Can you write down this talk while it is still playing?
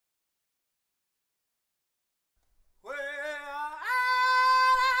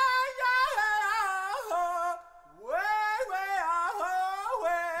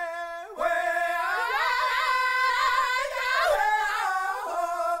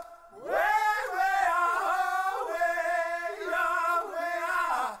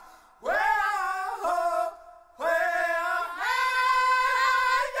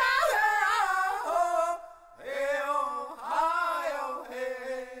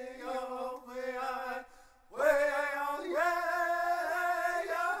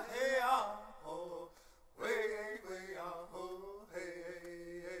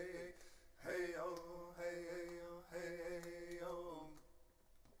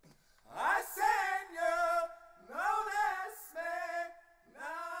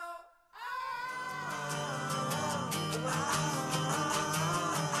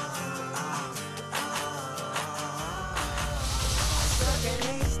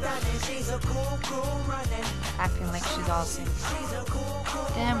Acting like she's all single.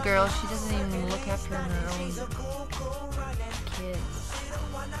 Damn girl, she doesn't even look after her own kids.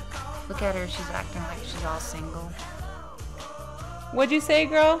 Look at her, she's acting like she's all single. What'd you say,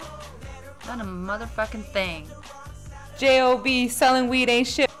 girl? Not a motherfucking thing. J.O.B. selling weed ain't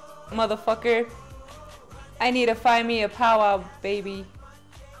shit, motherfucker. I need to find me a powwow, baby.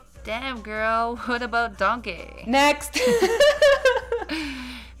 Damn girl, what about donkey? Next.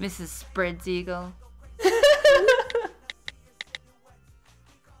 Mrs. Spreads Eagle.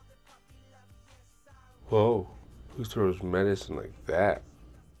 Whoa, who throws medicine like that?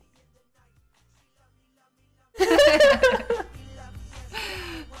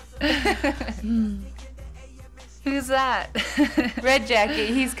 Who's that? Red Jacket,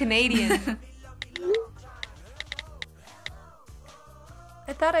 he's Canadian.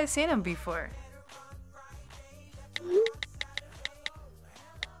 I thought I'd seen him before.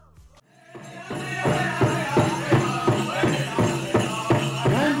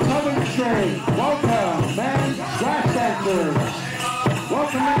 Welcome, men's trash dancers.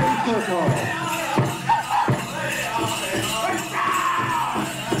 Welcome in the circle.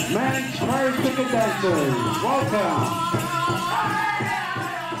 Men's fire ticket dancers. Welcome.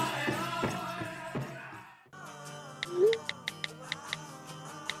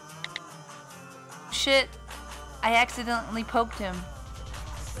 Shit, I accidentally poked him.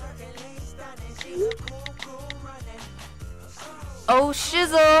 Oh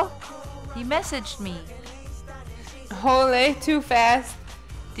shizzle! He messaged me. Holy, too fast.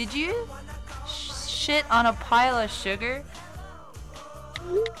 Did you shit on a pile of sugar?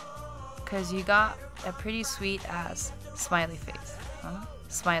 Cause you got a pretty sweet ass. Smiley face. Huh?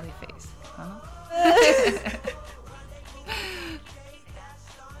 Smiley face. Huh?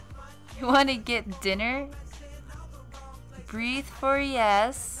 You wanna get dinner? Breathe for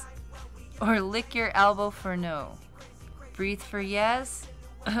yes, or lick your elbow for no. Breathe for yes,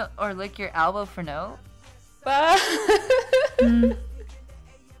 or lick your elbow for no.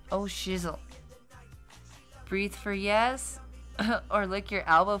 Oh shizzle. Breathe for yes, or lick your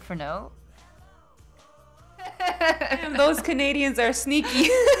elbow for no. Damn, those Canadians are sneaky.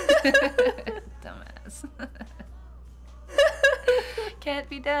 Dumbass. Can't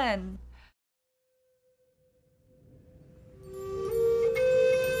be done.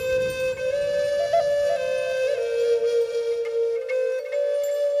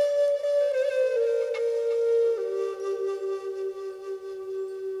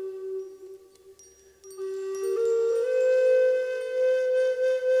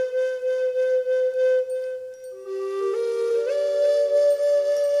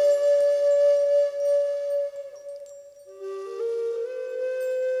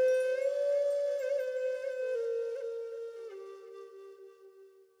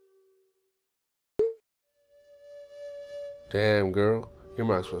 Damn, girl, you're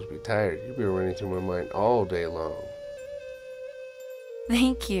not supposed to be tired. You've been running through my mind all day long.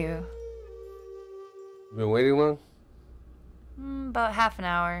 Thank you. You been waiting long? About half an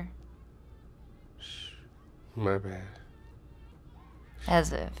hour. Shh, my bad.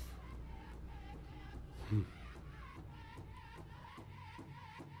 As if.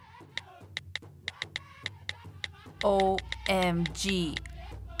 OMG.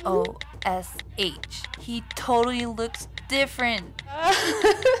 OSH. He totally looks different.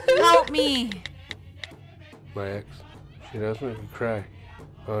 Help me. My ex, she does make me cry.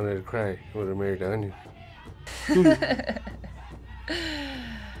 If I wanted to cry, I would have married Onion.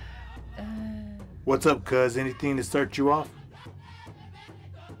 What's up, cuz? Anything to start you off?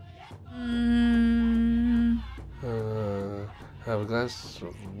 Have a glass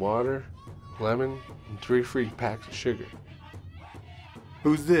of water, lemon, and 3 free packs of sugar.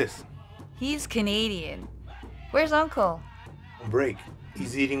 Who's this? He's Canadian. Where's Uncle? On break.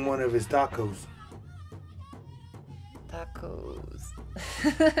 He's eating one of his tacos. Tacos.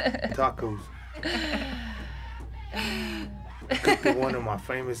 Tacos. Cooked at one of my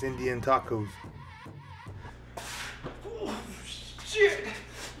famous Indian tacos. Oh, shit!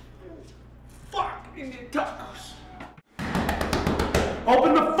 Fuck Indian tacos!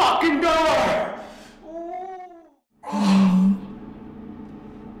 Open the fucking door!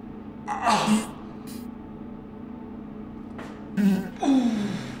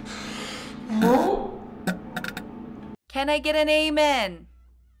 Can I get an amen?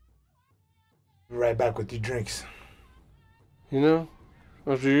 Be right back with your drinks. You know,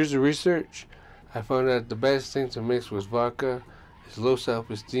 after years of research, I found out the best thing to mix with vodka is low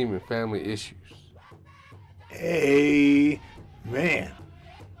self-esteem and family issues. Hey, man.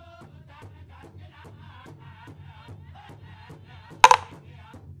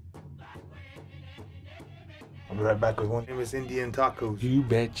 Be right back with one famous Indian tacos. You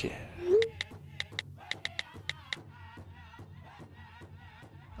betcha.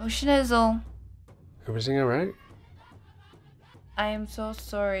 Oh, Schnizzle. Everything alright? I am so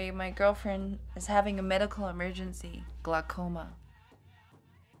sorry. My girlfriend is having a medical emergency. Glaucoma.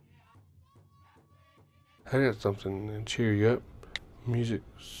 I got something to cheer you up. Music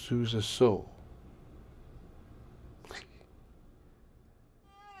soothes the soul.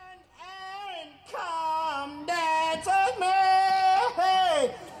 Come dance with me.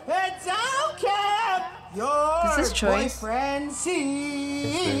 It's okay. Your Is this Choice? boyfriend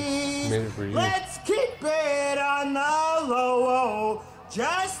sees. Made it for you. Let's keep it on the low.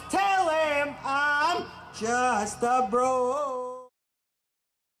 Just tell him I'm just a bro.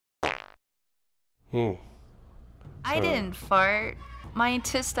 I didn't fart. My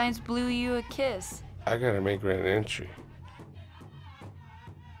intestines blew you a kiss. I gotta make grand entry.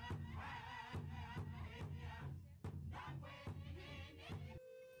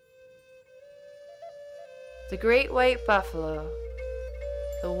 The great white buffalo.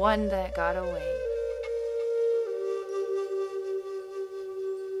 The one that got away.